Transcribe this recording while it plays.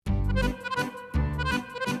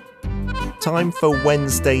time for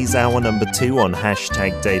Wednesday's hour number 2 on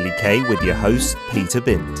Hashtag Daily K with your host, Peter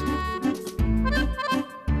Bint.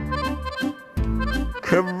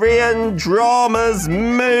 Korean dramas,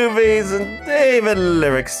 movies, and even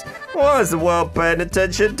lyrics. Why is the world paying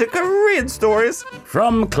attention to Korean stories?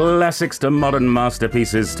 From classics to modern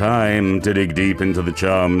masterpieces, time to dig deep into the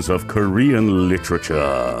charms of Korean literature.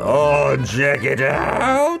 Oh, check it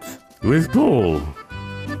out! With Paul.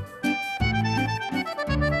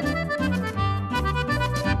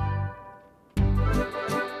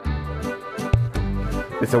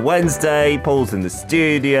 It's a Wednesday, Paul's in the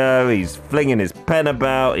studio, he's flinging his pen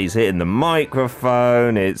about, he's hitting the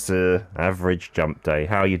microphone. It's an average jump day.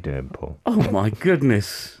 How are you doing, Paul? Oh my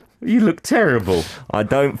goodness. You look terrible. I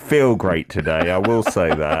don't feel great today, I will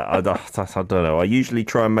say that. I don't know. I usually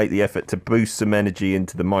try and make the effort to boost some energy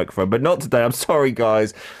into the microphone, but not today. I'm sorry,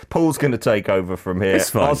 guys. Paul's going to take over from here.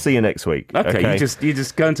 It's fine. I'll see you next week. Okay? You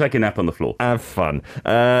just go and take a nap on the floor. Have fun.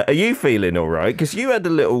 Are you feeling all right? Because you had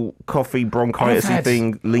a little coffee bronchitis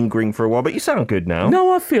thing lingering for a while, but you sound good now.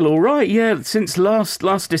 No, I feel all right. Yeah, since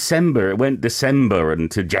last December, it went December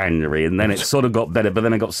into January, and then it sort of got better, but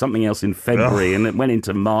then I got something else in February, and it went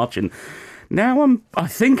into March. And now I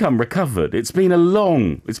think I'm recovered. It's been a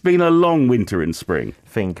long winter and spring.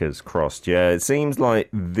 Fingers crossed. Yeah, it seems like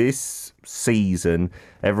this season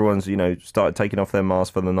everyone's started taking off their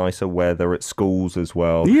masks for the nicer weather at schools as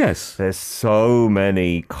well. Yes, there's so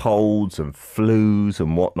many colds and flus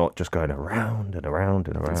and whatnot just going around and around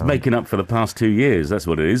and around. It's making up for the past 2 years. That's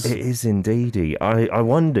what it is. It is indeedy. I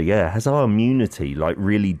wonder, has our immunity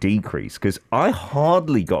really decreased? Because I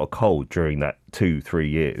hardly got a cold during that 2-3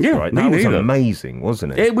 years. Yeah, right? That was amazing,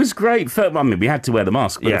 wasn't it? It was great. We had to wear the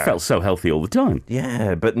mask, but it felt so healthy all the time.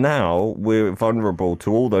 Yeah, but now we're vulnerable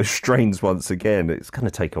to all those strains once again. It's going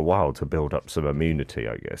to take a while to build up some immunity,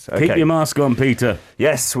 I guess. Okay. Keep your mask on, Peter.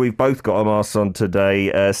 Yes, we've both got our masks on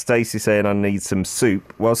today. Stacey saying I need some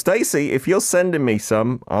soup. Well, Stacey, if you're sending me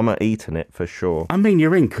some, I'm eating it for sure. I mean,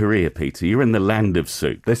 you're in Korea, Peter. You're in the land of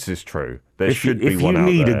soup. This is true. If you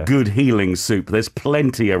need a good healing soup, there's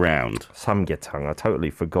plenty around. Samgyetang, I totally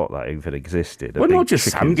forgot that even existed. Well, not just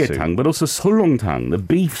samgyetang, but also solongtang, the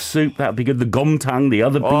beef soup. That'd be good. The gomtang, the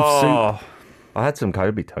other beef soup. I had some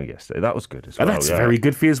galbi-tang yesterday. That was good as well. That's very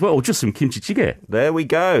good for you as well. Or just some kimchi jjigae. There we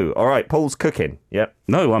go. All right, Paul's cooking. Yep.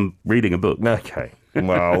 No, I'm reading a book. Okay.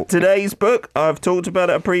 Well, today's book, I've talked about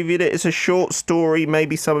it, I previewed it. It's a short story.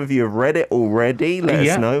 Maybe some of you have read it already. Let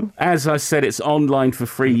us know. As I said, it's online for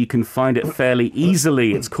free. You can find it fairly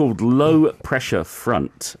easily. It's called Low Pressure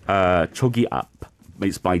Front. Chogi Up.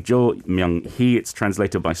 It's by Cho Myung-hee. It's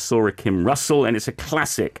translated by Sora Kim Russell, and it's a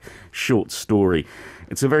classic short story.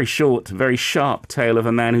 It's a very short, very sharp tale of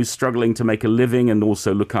a man who's struggling to make a living and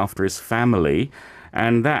also look after his family.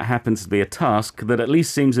 And that happens to be a task that at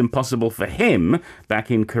least seems impossible for him back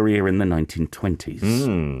in Korea in the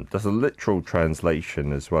 1920s. There's a literal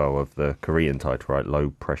translation as well of the Korean title, right?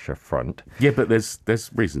 Low Pressure Front. Yeah, but there's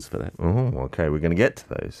reasons for that. Oh, okay. We're going to get to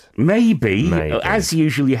those. Maybe. As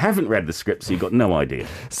usual, you haven't read the script, so you've got no idea.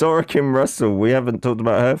 Sora Kim Russell, we haven't talked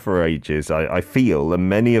about her for ages, I feel, and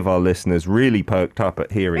many of our listeners really perked up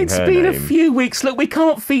at hearing her name. It's been a few weeks. Look, we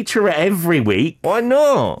can't feature her every week. Why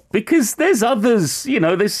not? Because there's others.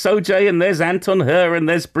 There's Sojay and there's Anton Her and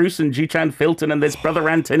there's Bruce and Ji-chan Filton and there's Brother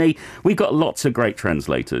Anthony. We've got lots of great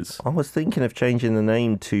translators. I was thinking of changing the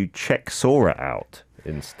name to Check Sora Out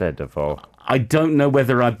instead of... I don't know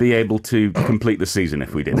whether I'd be able to complete the season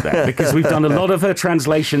if we did that, because we've done a lot of her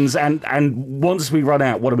translations, and once we run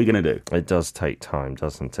out, what are we going to do? It does take time,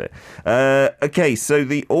 doesn't it? Okay, so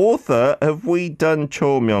the author, have we done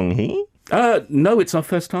Cho Myung-hee? No, it's our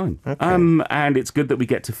first time. Okay. And it's good that we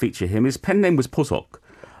get to feature him. His pen name was Posok.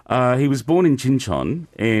 He was born in Jincheon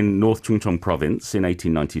in North Chungcheong province in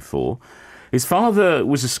 1894. His father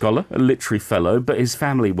was a scholar, a literary fellow, but his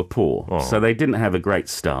family were poor, so they didn't have a great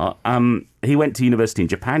start. He went to university in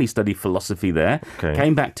Japan. He studied philosophy there,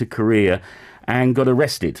 came back to Korea, and got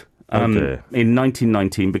arrested in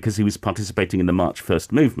 1919 because he was participating in the March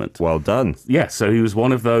First movement. Well done. Yeah, so he was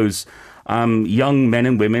one of those young men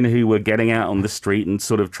and women who were getting out on the street and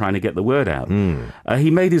sort of trying to get the word out. He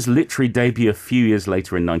made his literary debut a few years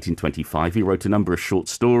later in 1925. He wrote a number of short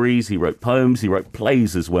stories, he wrote poems, he wrote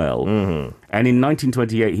plays as well. And in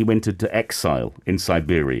 1928, he went into exile in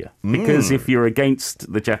Siberia. Because if you're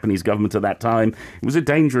against the Japanese government at that time, it was a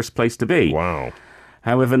dangerous place to be. Wow.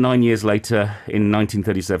 However, 9 years later, in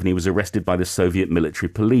 1937, he was arrested by the Soviet military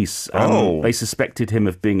police. They suspected him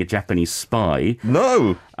of being a Japanese spy.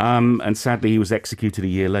 No! And sadly, he was executed a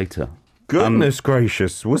year later. Goodness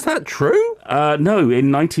gracious. Was that true? No,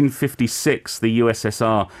 in 1956, the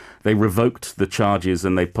USSR, they revoked the charges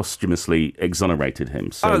and they posthumously exonerated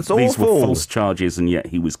him. So it's these awful. were false charges, and yet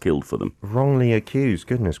he was killed for them. Wrongly accused.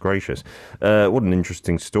 Goodness gracious. What an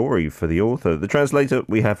interesting story for the author. The translator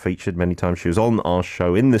we have featured many times. She was on our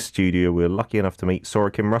show in the studio. We're lucky enough to meet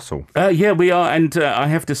Sora Kim Russell. Yeah, we are. And I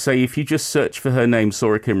have to say, if you just search for her name,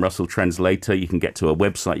 Sora Kim Russell Translator, you can get to her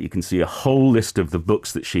website. You can see a whole list of the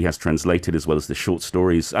books that she has translated, as well as the short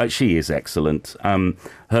stories. She is excellent.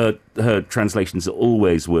 Her translations are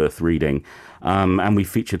always worth reading. And we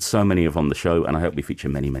featured so many of on the show, and I hope we feature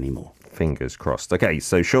many, many more. Fingers crossed. Okay,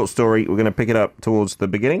 so short story. We're going to pick it up towards the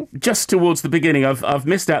beginning. Just towards the beginning. I've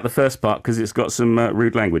missed out the first part because it's got some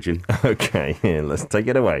rude language in. Okay, here, let's take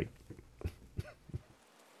it away.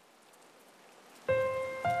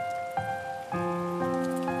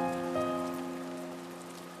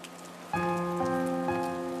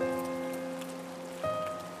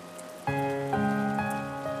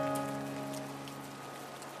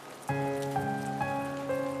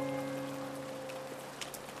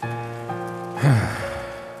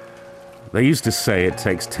 They used to say it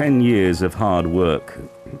takes 10 years of hard work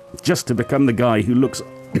just to become the guy who looks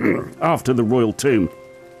after the royal tomb.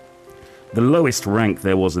 The lowest rank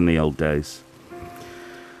there was in the old days.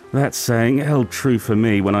 That saying held true for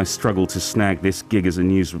me when I struggled to snag this gig as a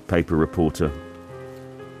newspaper reporter.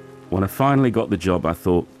 When I finally got the job, I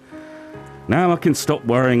thought, now I can stop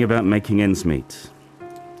worrying about making ends meet.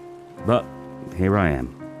 But here I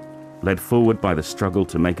am, led forward by the struggle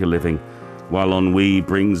to make a living, while ennui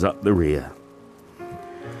brings up the rear.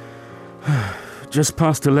 Just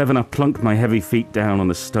past 11, I plunk my heavy feet down on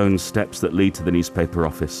the stone steps that lead to the newspaper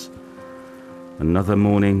office. Another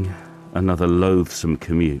morning, another loathsome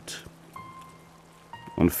commute.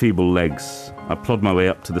 On feeble legs, I plod my way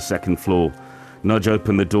up to the second floor, nudge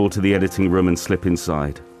open the door to the editing room and slip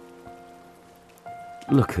inside.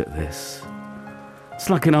 Look at this. It's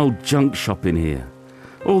like an old junk shop in here.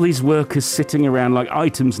 All these workers sitting around like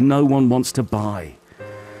items no one wants to buy.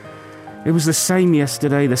 It was the same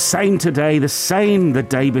yesterday, the same today, the same the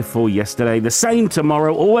day before yesterday, the same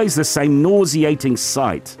tomorrow, always the same nauseating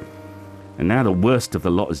sight. And now the worst of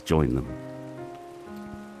the lot has joined them.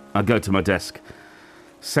 I go to my desk,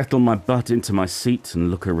 settle my butt into my seat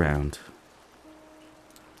and look around.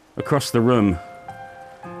 Across the room,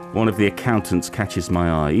 one of the accountants catches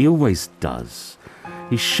my eye. He always does.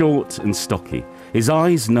 He's short and stocky. His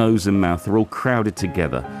eyes, nose and mouth are all crowded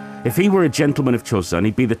together. If he were a gentleman of Chosun,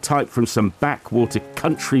 he'd be the type from some backwater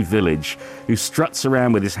country village who struts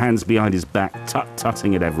around with his hands behind his back,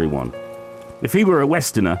 tut-tutting at everyone. If he were a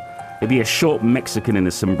Westerner, he'd be a short Mexican in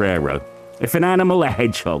a sombrero. If an animal, a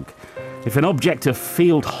hedgehog. If an object, a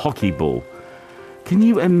field hockey ball. Can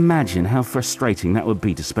you imagine how frustrating that would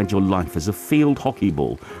be to spend your life as a field hockey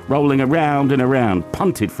ball, rolling around and around,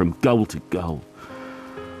 punted from goal to goal?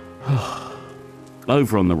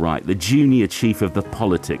 Over on the right, the junior chief of the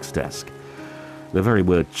politics desk. The very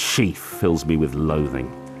word chief fills me with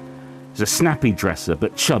loathing. He's a snappy dresser,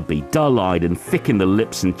 but chubby, dull-eyed and thick in the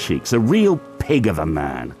lips and cheeks. A real pig of a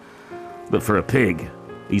man. But for a pig,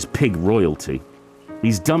 he's pig royalty.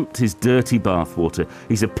 He's dumped his dirty bathwater.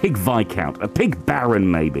 He's a pig viscount, a pig baron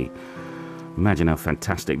maybe. Imagine how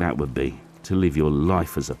fantastic that would be, to live your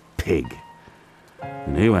life as a pig.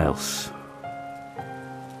 And who else?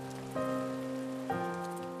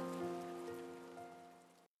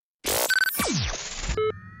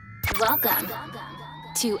 Welcome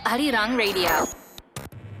to Arirang Radio.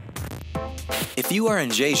 If you are in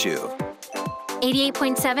Jeju,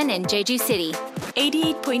 88.7 in Jeju City.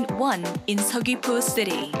 88.1 in Seogwipo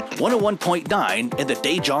City. 101.9 in the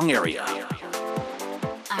Daejeong area.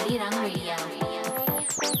 Arirang Radio.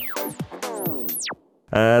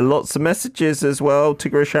 Lots of messages as well.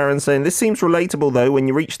 Tigger Sharon saying, this seems relatable though when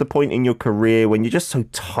you reach the point in your career when you're just so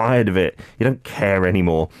tired of it. You don't care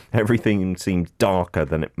anymore. Everything seems darker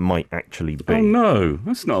than it might actually be. Oh no,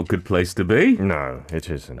 that's not a good place to be. No, it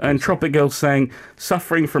isn't. And Tropic Girl saying,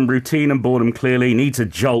 suffering from routine and boredom clearly, needs a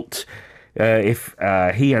jolt. If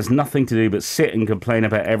he has nothing to do but sit and complain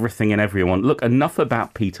about everything and everyone. Look, enough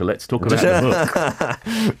about Peter. Let's talk about the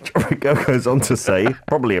book. Tropic Girl goes on to say,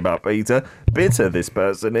 probably about Peter, bitter this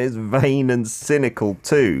person is, vain and cynical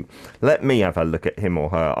too. Let me have a look at him or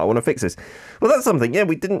her. I want to fix this. Well, that's something. Yeah,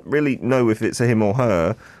 we didn't really know if it's a him or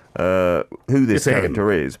her, who this character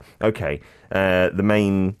is. Okay, the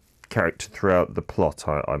main character throughout the plot,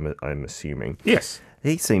 I'm assuming. Yes.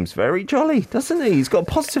 He seems very jolly, doesn't he? He's got a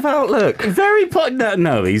positive outlook.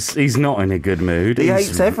 No, he's not in a good mood. He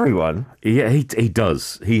hates everyone. Yeah, he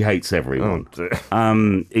does. He hates everyone. Oh,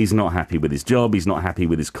 dear. He's not happy with his job. He's not happy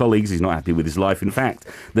with his colleagues. He's not happy with his life. In fact,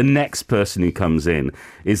 the next person who comes in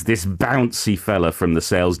is this bouncy fella from the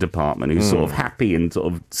sales department who's sort of happy and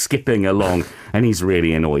sort of skipping along, and he's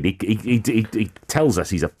really annoyed. He tells us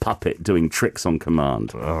he's a puppet doing tricks on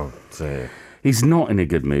command. Oh, dear. He's not in a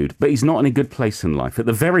good mood, but he's not in a good place in life. At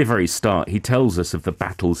the very, very start, he tells us of the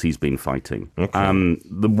battles he's been fighting. Okay.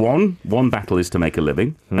 The one battle is to make a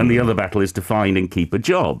living, and the other battle is to find and keep a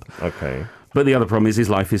job. Okay. But the other problem is his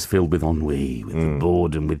life is filled with ennui, with the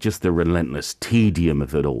boredom, with just the relentless tedium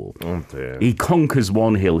of it all. Oh, dear. He conquers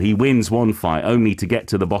one hill, he wins one fight, only to get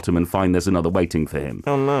to the bottom and find there's another waiting for him.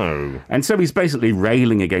 Oh, no. And so he's basically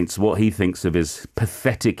railing against what he thinks of his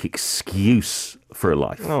pathetic excuse for a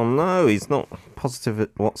life. Oh, no. He's not positive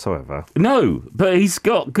whatsoever. No, but he's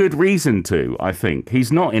got good reason to, I think.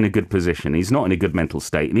 He's not in a good position. He's not in a good mental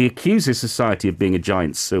state. And he accuses society of being a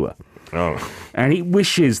giant sewer. Oh. And he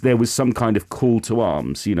wishes there was some kind of call to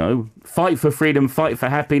arms, you know. Fight for freedom, fight for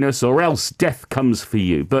happiness, or else death comes for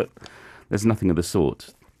you. But there's nothing of the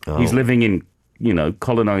sort. Oh. He's living in,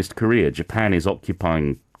 colonized Korea. Japan is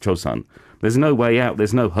occupying Chosun. There's no way out.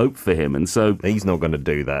 There's no hope for him. And so He's not going to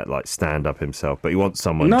do that, like stand up himself, but he wants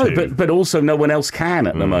someone no, to. but also no one else can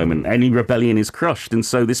at the moment. Any rebellion is crushed. And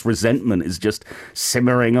so this resentment is just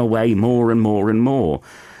simmering away more and more and more.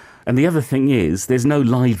 And the other thing is, there's no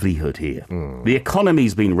livelihood here. The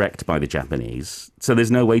economy's been wrecked by the Japanese, so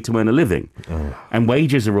there's no way to earn a living. And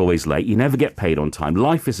wages are always late. You never get paid on time.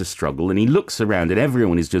 Life is a struggle. And he looks around and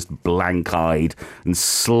everyone is just blank-eyed and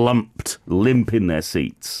slumped, limp in their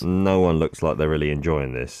seats. No one looks like they're really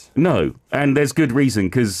enjoying this. No, and there's good reason,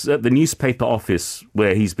 because at the newspaper office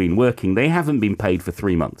where he's been working, they haven't been paid for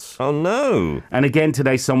 3 months. Oh, no. And again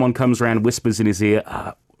today, someone comes around and whispers in his ear,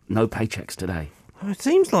 no paychecks today. It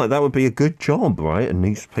seems like that would be a good job, right? A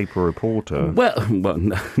newspaper reporter. Well,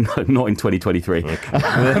 no, not in 2023.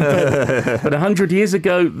 Okay. but 100 years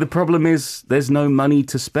ago, the problem is there's no money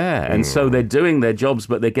to spare. And so they're doing their jobs,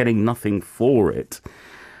 but they're getting nothing for it.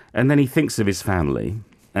 And then he thinks of his family.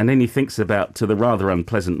 And then he thinks about to the rather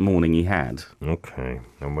unpleasant morning he had. Okay,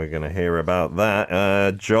 and we're going to hear about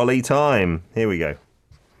that. Jolly time. Here we go.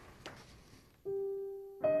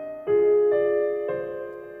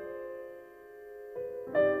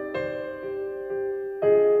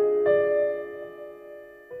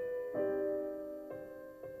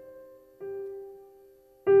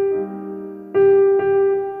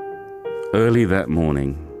 Early that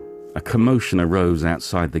morning, a commotion arose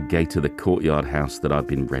outside the gate of the courtyard house that I'd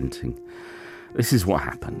been renting. This is what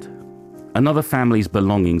happened. Another family's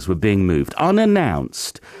belongings were being moved,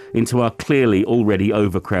 unannounced, into our clearly already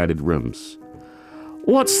overcrowded rooms.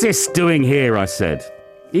 "What's this doing here?" I said.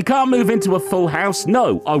 "You can't move into a full house.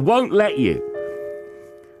 No, I won't let you."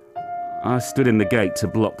 I stood in the gate to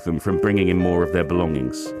block them from bringing in more of their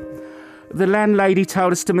belongings. "The landlady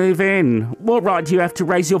told us to move in. What right do you have to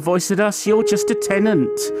raise your voice at us? You're just a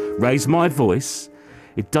tenant." "Raise my voice?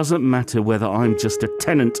 It doesn't matter whether I'm just a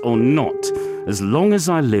tenant or not. As long as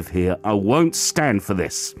I live here, I won't stand for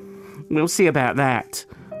this." "We'll see about that,"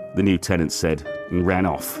 the new tenant said and ran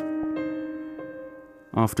off.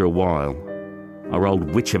 After a while, our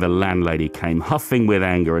old witch of a landlady came huffing with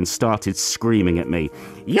anger and started screaming at me.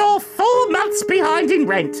 "You're 4 months behind in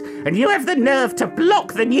rent, and you have the nerve to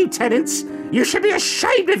block the new tenants? You should be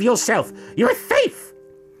ashamed of yourself. You're a thief."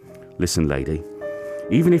 "Listen, lady,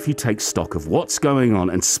 even if you take stock of what's going on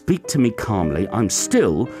and speak to me calmly, I'm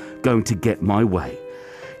still going to get my way.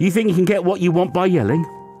 You think you can get what you want by yelling?"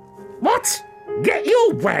 "What? Get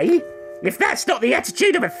your way? If that's not the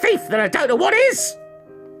attitude of a thief, then I don't know what is."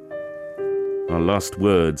 Our last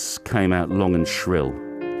words came out long and shrill,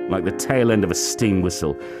 like the tail end of a steam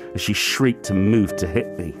whistle, as she shrieked and moved to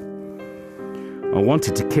hit me. I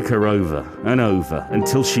wanted to kick her over and over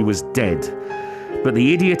until she was dead, but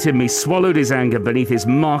the idiot in me swallowed his anger beneath his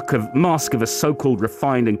mask of a so-called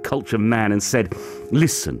refined and cultured man and said,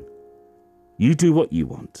 "Listen, you do what you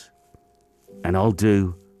want, and I'll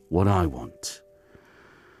do what I want."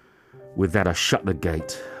 With that, I shut the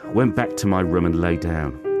gate, went back to my room and lay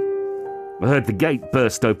down. I heard the gate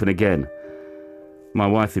burst open again. My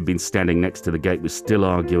wife had been standing next to the gate, was still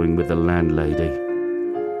arguing with the landlady.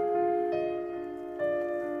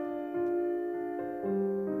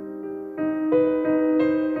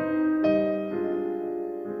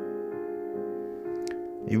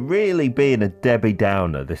 You're really being a Debbie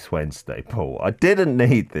Downer this Wednesday, Paul. I didn't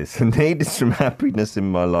need this. I needed some happiness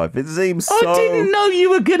in my life. It seems so... I didn't know you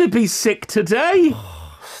were going to be sick today.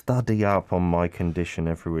 Study up on my condition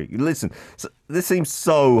every week. Listen, this seems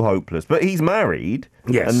so hopeless, but he's married.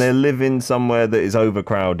 Yes. And they're living somewhere that is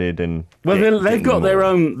overcrowded and... Well, they've got their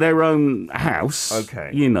own house.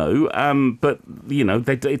 Okay. But,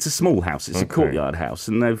 it's a small house. It's a courtyard house.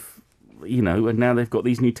 And and now they've got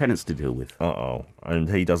these new tenants to deal with. Uh-oh. And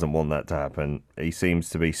he doesn't want that to happen. He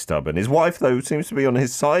seems to be stubborn. His wife, though, seems to be on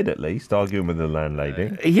his side, at least, arguing with the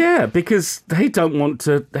landlady. Yeah, because they don't want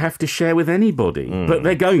to have to share with anybody. But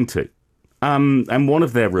they're going to. And one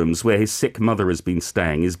of their rooms, where his sick mother has been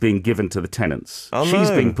staying, is being given to the tenants. Oh,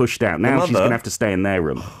 She's no. being pushed out. Now she's mother? going to have to stay in their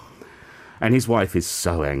room. And his wife is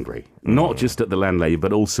so angry. Not just at the landlady,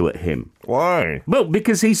 but also at him. Why? Well,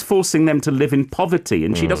 because he's forcing them to live in poverty,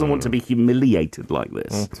 and she doesn't want to be humiliated like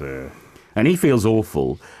this. Oh, dear. And he feels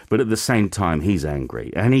awful, but at the same time, he's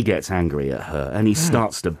angry. And he gets angry at her, and he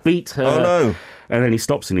starts to beat her. Oh, no. And then he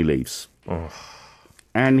stops and he leaves.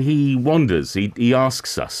 And he wonders, he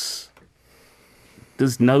asks us,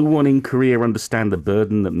 does no one in Korea understand the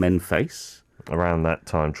burden that men face? Around that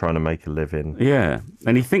time, trying to make a living. Yeah.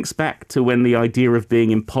 And he thinks back to when the idea of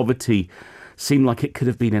being in poverty seemed like it could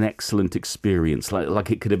have been an excellent experience,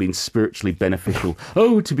 like it could have been spiritually beneficial.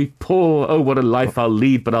 Oh, to be poor. Oh, what a life I'll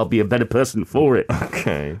lead, but I'll be a better person for it.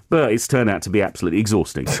 Okay. But it's turned out to be absolutely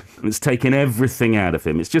exhausting. It's taken everything out of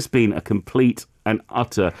him. It's just been a complete and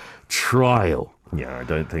utter trial. Yeah, I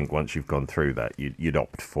don't think once you've gone through that, you'd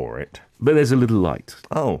opt for it. But there's a little light.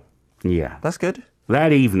 Oh, Yeah. that's good.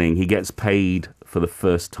 That evening, he gets paid for the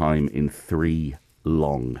first time in 3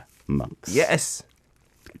 long months. Yes.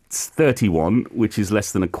 It's 31, which is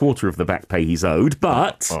less than a quarter of the back pay he's owed,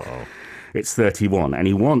 but it's 31, and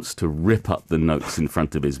he wants to rip up the notes in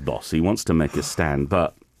front of his boss. He wants to make a stand,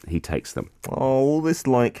 but he takes them. Oh, all this,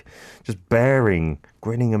 just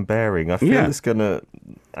grinning and bearing. I feel it's going to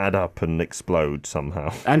add up and explode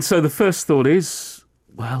somehow. And so the first thought is,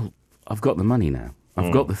 well, I've got the money now.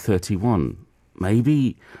 I've got the 31.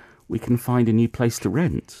 Maybe we can find a new place to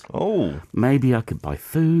rent. Oh. Maybe I could buy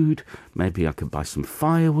food. Maybe I could buy some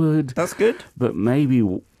firewood. That's good. But maybe,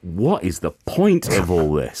 what is the point of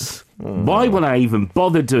all this? Why would I even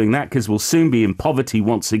bother doing that? Because we'll soon be in poverty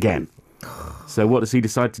once again. So what does he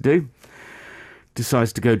decide to do?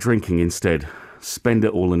 Decides to go drinking instead. Spend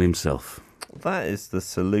it all on himself. That is the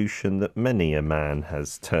solution that many a man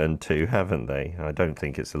has turned to, haven't they? I don't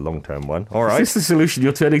think it's a long-term one. All right. Is this the solution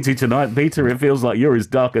you're turning to tonight, Peter? It feels like you're as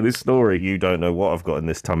dark as this story. You don't know what I've got in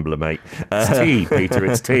this tumbler, mate. It's tea, Peter,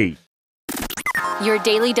 it's tea. Your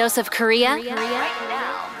daily dose of Korea. Right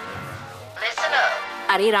now. Listen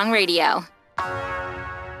up. Arirang Radio.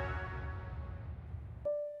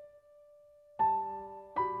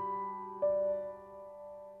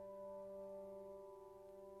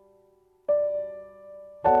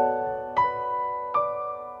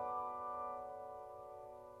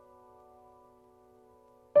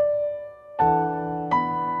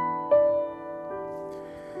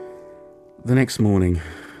 The next morning,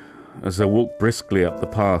 as I walked briskly up the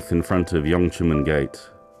path in front of Yongchumun Gate,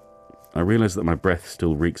 I realized that my breath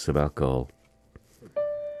still reeks of alcohol.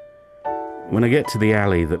 When I get to the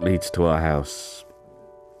alley that leads to our house,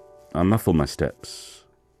 I muffle my steps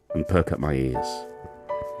and perk up my ears.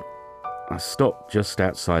 I stop just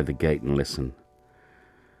outside the gate and listen.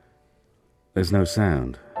 There's no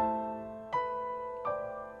sound. Are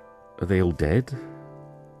they all dead?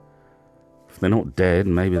 If they're not dead,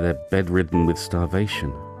 maybe they're bedridden with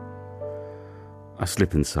starvation. I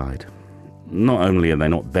slip inside. Not only are they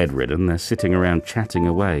not bedridden, they're sitting around chatting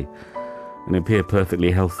away and appear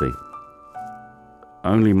perfectly healthy.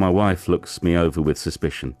 Only my wife looks me over with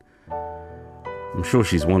suspicion. I'm sure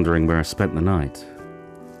she's wondering where I spent the night.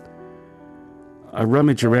 I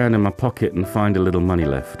rummage around in my pocket and find a little money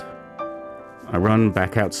left. I run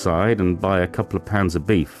back outside and buy a couple of pounds of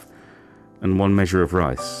beef and 1 measure of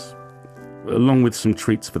rice, along with some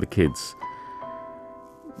treats for the kids.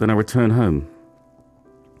 Then I return home.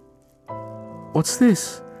 What's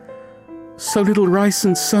this? So little rice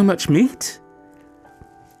and so much meat?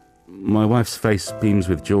 My wife's face beams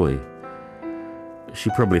with joy. She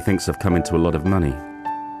probably thinks I've come into a lot of money.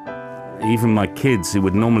 Even my kids, who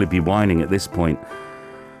would normally be whining at this point,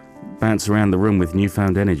 bounce around the room with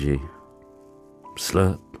newfound energy.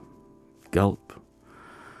 Slurp. Gulp.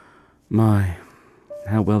 My,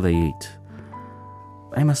 how well they eat.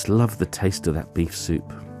 They must love the taste of that beef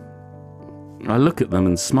soup. I look at them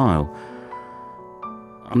and smile.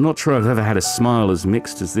 I'm not sure I've ever had a smile as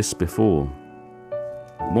mixed as this before.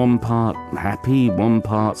 1 part happy, 1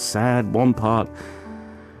 part sad, 1 part...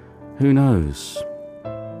 who knows?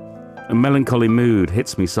 A melancholy mood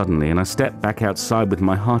hits me suddenly, and I step back outside with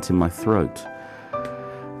my heart in my throat.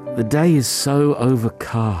 The day is so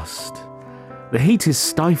overcast. The heat is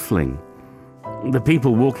stifling. The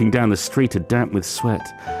people walking down the street are damp with sweat.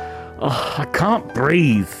 Oh, I can't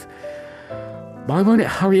breathe. Why won't it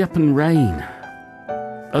hurry up and rain?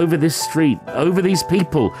 Over this street, over these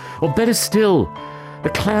people, or better still, the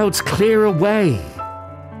clouds clear away.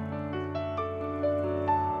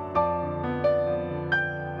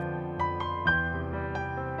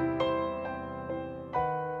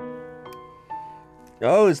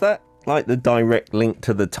 Oh, is that like the direct link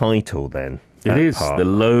to the title then? It is the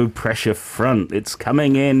low pressure front. It's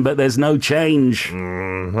coming in, but there's no change.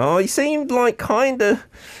 Oh, he seemed like kind of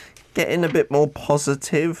getting a bit more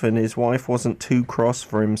positive, and his wife wasn't too cross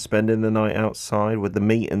for him spending the night outside with the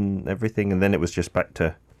meat and everything, and then it was just back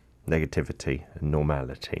to negativity and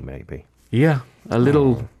normality, maybe. Yeah, a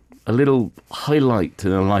little highlight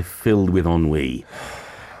in a life filled with ennui.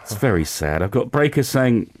 It's very sad. I've got Breaker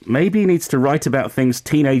saying maybe he needs to write about things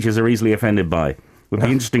teenagers are easily offended by. Would be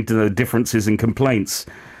interesting to know differences in complaints.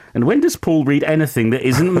 And when does Paul read anything that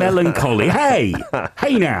isn't melancholy? Hey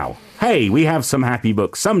now. Hey, we have some happy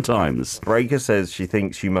books sometimes. Breaker says she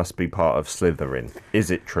thinks you must be part of Slytherin.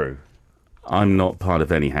 Is it true? I'm not part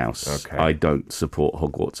of any house. Okay. I don't support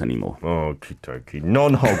Hogwarts anymore. Okie dokie.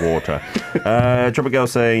 Non-Hogwater. Tropic Girl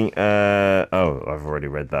saying, I've already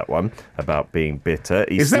read that one, about being bitter.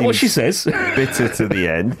 Is that what she says? Bitter to the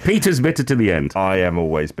end. Peter's bitter to the end. I am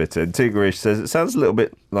always bitter. And Tigrish says, it sounds a little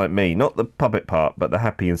bit like me. Not the puppet part, but the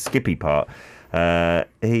happy and skippy part.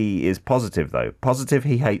 He is positive, though. Positive,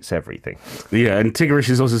 he hates everything. Yeah, and Tigrish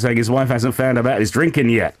is also saying his wife hasn't found out about his drinking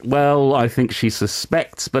yet. Well, I think she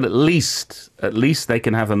suspects, but at least they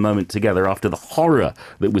can have a moment together after the horror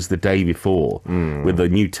that was the day before with the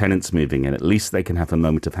new tenants moving in. At least they can have a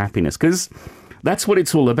moment of happiness, because that's what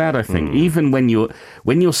it's all about, I think. Even when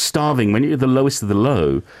you're starving, when you're the lowest of the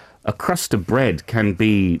low, a crust of bread can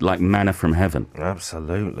be like manna from heaven.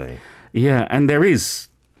 Absolutely. Yeah, and there's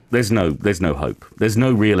no hope. There's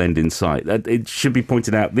no real end in sight. It should be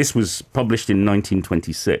pointed out, this was published in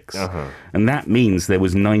 1926. And that means there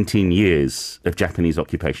was 19 years of Japanese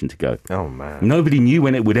occupation to go. Oh, man. Nobody knew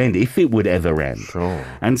when it would end, if it would ever end. Sure.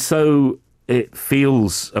 And so it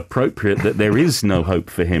feels appropriate that there is no hope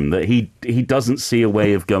for him, that he doesn't see a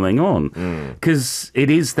way of going on. Because it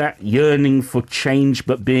is that yearning for change,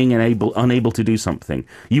 but being unable to do something.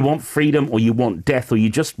 You want freedom, or you want death, or you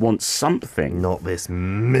just want something. Not this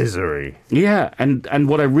misery. Yeah, and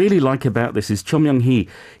what I really like about this is Cho Myung-hee,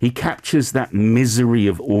 he captures that misery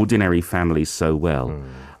of ordinary families so well.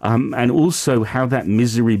 And also how that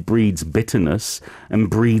misery breeds bitterness and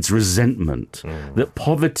breeds resentment. That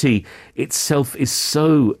poverty itself is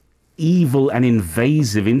so evil and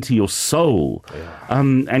invasive into your soul,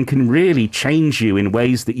 and can really change you in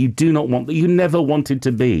ways that you do not want, that you never wanted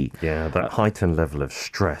to be. Yeah, that heightened level of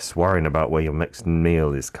stress, worrying about where your next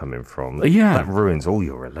meal is coming from. Yeah. That ruins all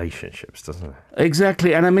your relationships, doesn't it?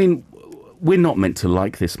 Exactly. And I mean, we're not meant to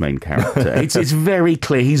like this main character. It's very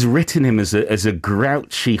clear. He's written him as a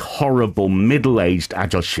grouchy, horrible, middle-aged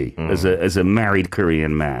ajoshi, as a married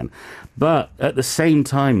Korean man. But at the same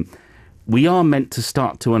time, we are meant to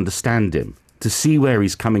start to understand him, to see where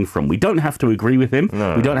he's coming from. We don't have to agree with him.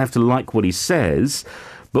 No. We don't have to like what he says,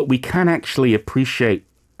 but we can actually appreciate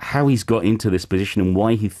how he's got into this position and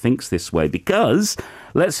why he thinks this way. Because,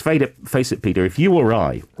 let's face it, Peter, if you or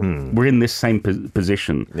I were in this same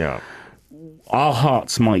position, our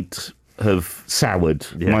hearts might have soured,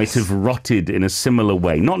 might have rotted in a similar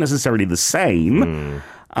way. Not necessarily the same,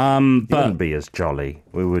 but wouldn't be as jolly.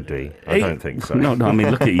 We would be. I don't think so. No, I mean,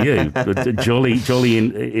 look at you, jolly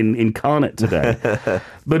incarnate today.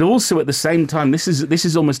 But also at the same time, this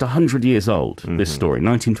is almost 100 years old. This story,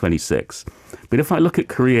 1926. But if I look at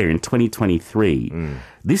Korea in 2023,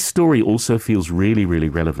 this story also feels really, really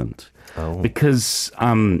relevant. Because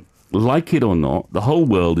like it or not, the whole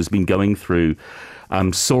world has been going through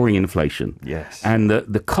soaring inflation. Yes. And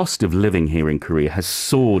the cost of living here in Korea has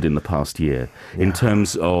soared in the past year in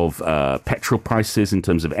terms of petrol prices, in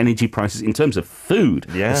terms of energy prices, in terms of food,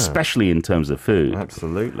 especially in terms of food.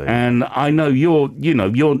 Absolutely. And I know you're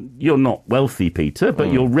not wealthy, Peter,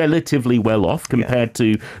 but you're relatively well off compared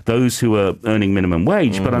to those who are earning minimum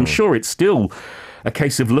wage. But I'm sure it's still a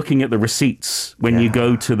case of looking at the receipts when you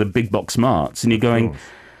go to the big box marts and you're going,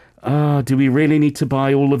 do we really need to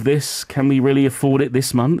buy all of this? Can we really afford it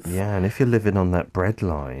this month? Yeah, and if you're living on that bread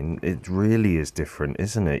line, it really is different,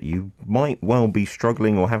 isn't it? You might well be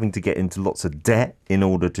struggling or having to get into lots of debt in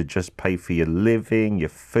order to just pay for your living, your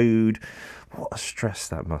food, What a stress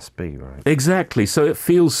that must be, right? Exactly. So it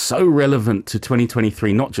feels so relevant to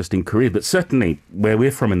 2023, not just in Korea, but certainly where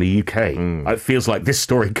we're from in the UK. It feels like this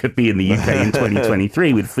story could be in the UK in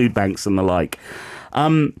 2023 with food banks and the like.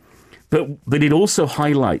 But it also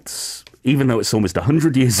highlights, even though it's almost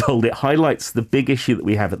 100 years old, it highlights the big issue that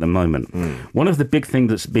we have at the moment. One of the big things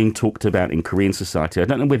that's being talked about in Korean society, I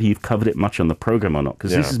don't know whether you've covered it much on the program or not,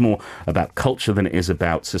 because this is more about culture than it is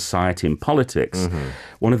about society and politics.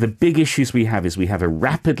 One of the big issues we have is we have a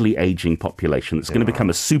rapidly aging population that's going to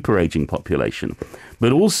become a super aging population.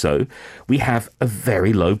 But also, we have a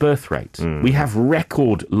very low birth rate. We have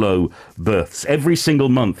record low births. Every single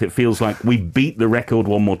month, it feels like we beat the record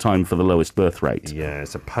one more time for the lowest birth rate. Yeah,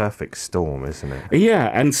 it's a perfect storm, isn't it?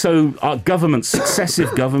 Yeah, and so our governments,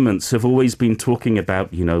 successive governments, have always been talking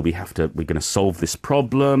about, we're going to solve this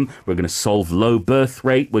problem. We're going to solve low birth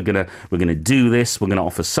rate. We're going to do this. We're going to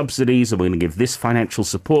offer subsidies, and we're going to give this financial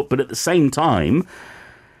support. But at the same time,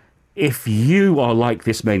 if you are like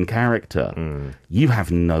this main character, you have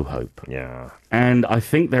no hope. Yeah. And I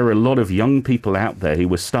think there are a lot of young people out there who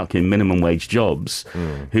were stuck in minimum wage jobs,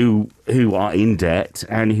 who are in debt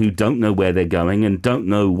and who don't know where they're going and don't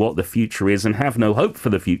know what the future is and have no hope for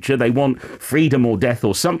the future. They want freedom or death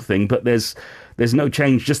or something, but there's no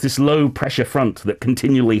change, just this low pressure front that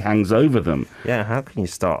continually hangs over them. Yeah, how can you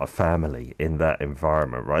start a family in that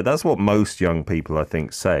environment, right? That's what most young people, I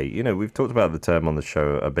think, say. We've talked about the term on the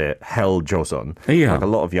show a bit, hell joseon. Yeah. Like a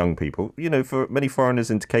lot of young people, for many foreigners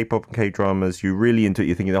into K-pop and K-dramas, you're really into it,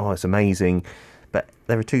 you're thinking, oh, it's amazing. But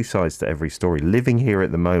there are two sides to every story. Living here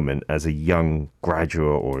at the moment as a young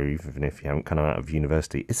graduate, or even if you haven't come out of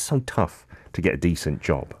university, it's so tough to get a decent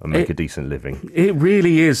job and make a decent living. It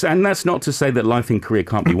really is. And that's not to say that life in Korea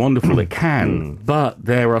can't be wonderful. It can. But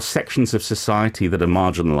there are sections of society that are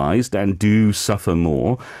marginalized and do suffer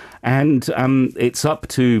more. And it's up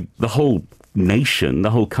to the whole nation, the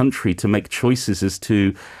whole country, to make choices as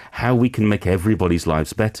to how we can make everybody's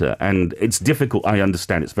lives better. And it's difficult. I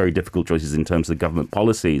understand it's very difficult choices in terms of government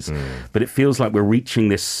policies, but it feels like we're reaching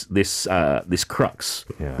this crux,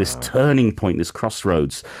 this turning point, this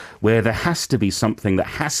crossroads, where there has to be something that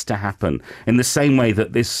has to happen in the same way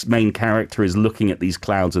that this main character is looking at these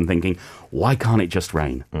clouds and thinking, why can't it just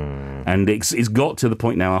rain? And it's got to the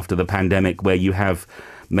point now after the pandemic where you have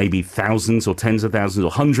maybe thousands or tens of thousands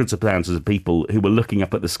or hundreds of thousands of people who were looking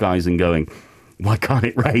up at the skies and going, why can't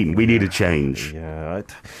it rain? We need a change. Yeah,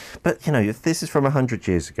 but if this is from 100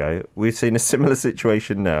 years ago, we've seen a similar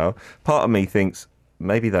situation now. Part of me thinks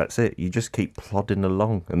maybe that's it. You just keep plodding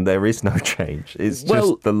along and there is no change. It's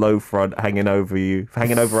just the low front hanging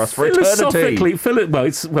over us for eternity.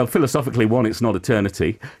 Philosophically, one, it's not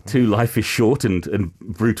eternity. Two, life is short and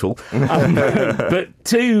brutal. But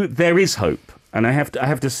two, there is hope. And I have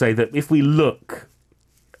to say that if we look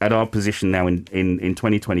at our position now in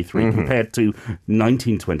 2023 compared to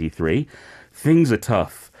 1923, things are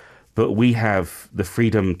tough, but we have the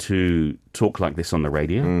freedom to talk like this on the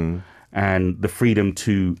radio and the freedom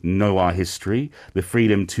to know our history, the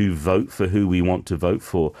freedom to vote for who we want to vote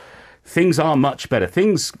for. Things are much better.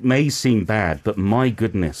 Things may seem bad, but my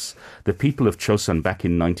goodness, the people of Chosun back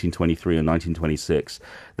in 1923 or 1926,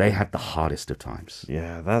 they had the hardest of times.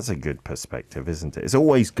 Yeah, that's a good perspective, isn't it? It's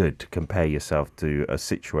always good to compare yourself to a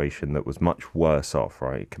situation that was much worse off,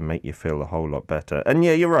 right? It can make you feel a whole lot better. And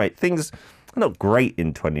yeah, you're right. Things are not great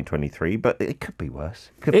in 2023, but it could be worse.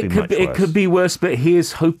 It could be worse, but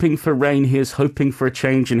here's hoping for rain, here's hoping for a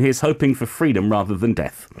change, and here's hoping for freedom rather than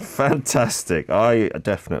death. Fantastic. I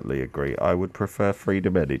definitely agree. I would prefer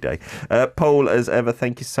freedom any day. Paul, as ever,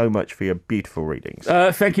 thank you so much for your beautiful readings.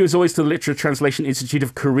 Thank you, as always, to the Literature Translation Institute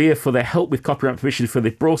of Korea for their help with copyright permission for the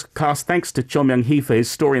broadcast. Thanks to Cho Myung-hee for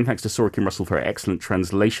his story, and thanks to Sora Kim Russell for her excellent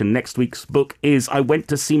translation. Next week's book is I Went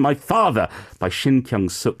to See My Father by Shin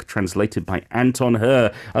Kyung-suk, translated by Anton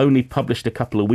Her, only published a couple of weeks